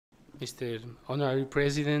Mr. Honorary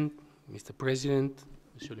President, Mr. President,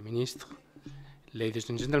 Monsieur le Ministre, ladies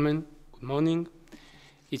and gentlemen, good morning.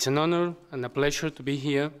 It's an honor and a pleasure to be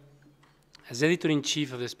here. As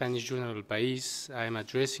Editor-in-Chief of the Spanish journal El País, I am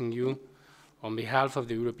addressing you on behalf of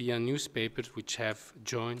the European newspapers which have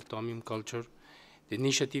joined Atomium Culture, the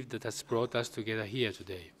initiative that has brought us together here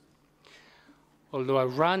today. Although I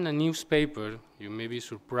run a newspaper, you may be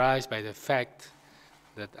surprised by the fact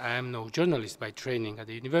that I am no journalist by training at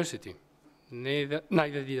the university. Neither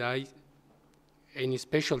did I any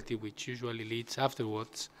specialty which usually leads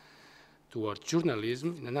afterwards towards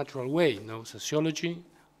journalism in a natural way, no sociology,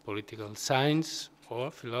 political science,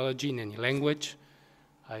 or philology in any language,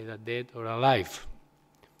 either dead or alive.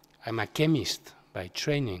 I'm a chemist by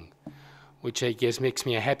training, which I guess makes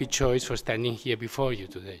me a happy choice for standing here before you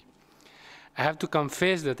today. I have to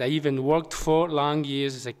confess that I even worked 4 long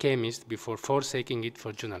years as a chemist before forsaking it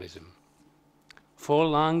for journalism. 4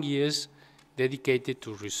 long years dedicated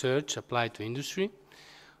to research applied to industry,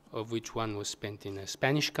 of which one was spent in a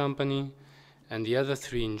Spanish company and the other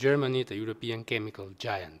 3 in Germany at a European chemical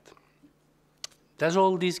giant. Does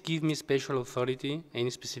all this give me special authority, any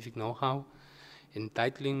specific know-how,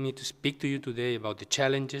 entitling me to speak to you today about the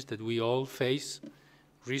challenges that we all face,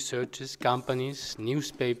 researchers, companies,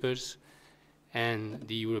 newspapers, and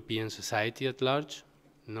the European society at large?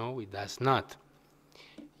 No, it does not.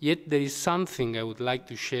 Yet there is something I would like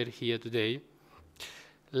to share here today.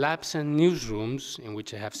 Labs and newsrooms, in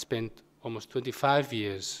which I have spent almost 25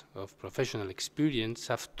 years of professional experience,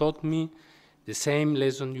 have taught me the same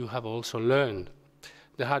lesson you have also learned,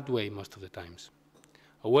 the hard way most of the times.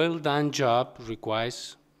 A well-done job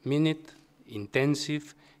requires minute,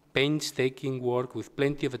 intensive, painstaking work with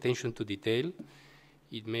plenty of attention to detail.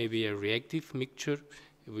 It may be a reactive mixture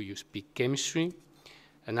if you speak chemistry,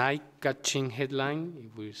 an eye-catching headline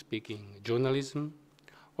if we're speaking journalism,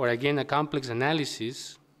 or again a complex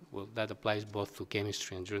analysis, well, that applies both to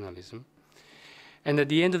chemistry and journalism. And at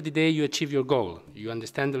the end of the day, you achieve your goal. You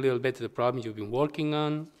understand a little better the problem you've been working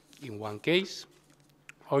on in one case,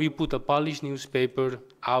 or you put a polished newspaper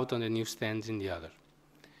out on the newsstands in the other.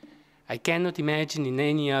 I cannot imagine in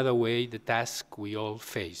any other way the task we all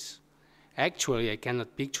face. Actually, I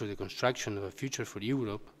cannot picture the construction of a future for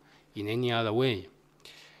Europe in any other way.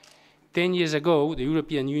 10 years ago, the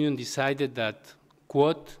European Union decided that,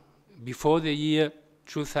 quote, before the year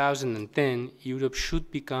 2010, Europe should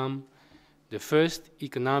become the first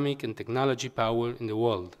economic and technology power in the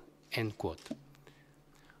world, end quote.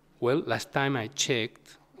 Well, last time I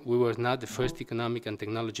checked, we were not the first economic and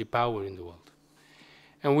technology power in the world.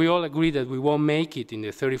 And we all agree that we won't make it in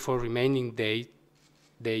the 34 remaining days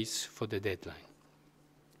for the deadline.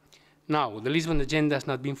 Now, the Lisbon agenda has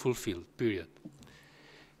not been fulfilled, period.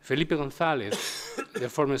 Felipe González, the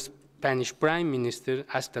former Spanish Prime Minister,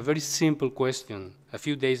 asked a very simple question a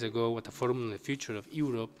few days ago at a forum on the future of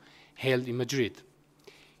Europe held in Madrid.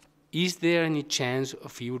 Is there any chance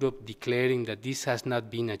of Europe declaring that this has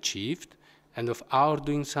not been achieved and of our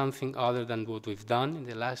doing something other than what we've done in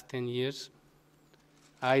the last 10 years?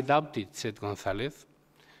 I doubt it, said González.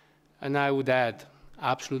 And I would add,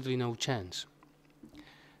 absolutely no chance.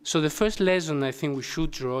 So the first lesson I think we should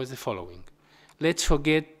draw is the following. Let's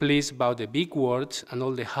forget, please, about the big words and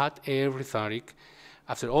all the hot air rhetoric.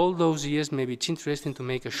 After all those years, maybe it's interesting to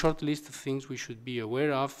make a short list of things we should be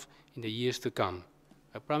aware of in the years to come.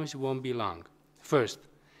 I promise it won't be long. First,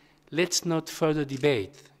 let's not further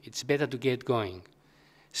debate. It's better to get going.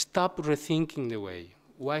 Stop rethinking the way.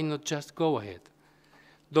 Why not just go ahead?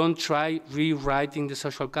 Don't try rewriting the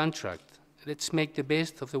social contract. Let's make the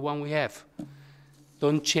best of the one we have.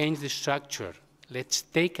 Don't change the structure. Let's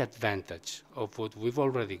take advantage of what we've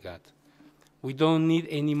already got. We don't need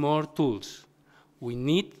any more tools. We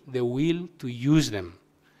need the will to use them.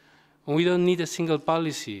 And we don't need a single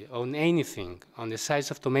policy on anything, on the size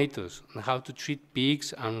of tomatoes, on how to treat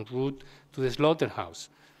pigs en route to the slaughterhouse.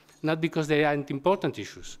 Not because they aren't important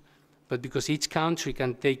issues, but because each country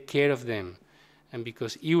can take care of them, and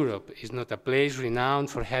because Europe is not a place renowned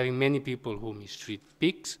for having many people who mistreat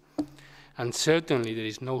pigs, and certainly there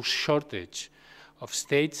is no shortage of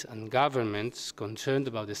states and governments concerned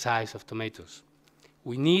about the size of tomatoes.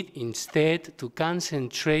 We need instead to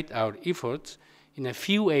concentrate our efforts in a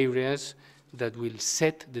few areas that will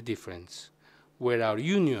set the difference, where our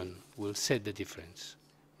union will set the difference.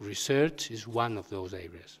 Research is one of those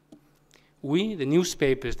areas. We, the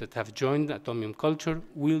newspapers that have joined Atomium Culture,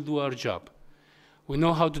 will do our job. We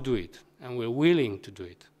know how to do it, and we're willing to do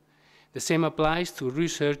it. The same applies to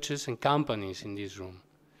researchers and companies in this room.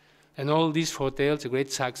 And all this foretells a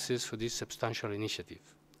great success for this substantial initiative.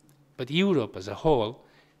 But Europe as a whole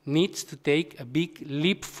needs to take a big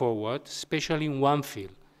leap forward, especially in one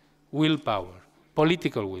field, willpower,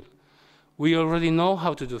 political will. We already know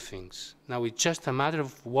how to do things. Now it's just a matter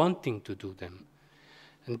of wanting to do them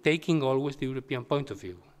and taking always the European point of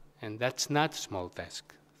view. And that's not a small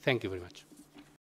task. Thank you very much.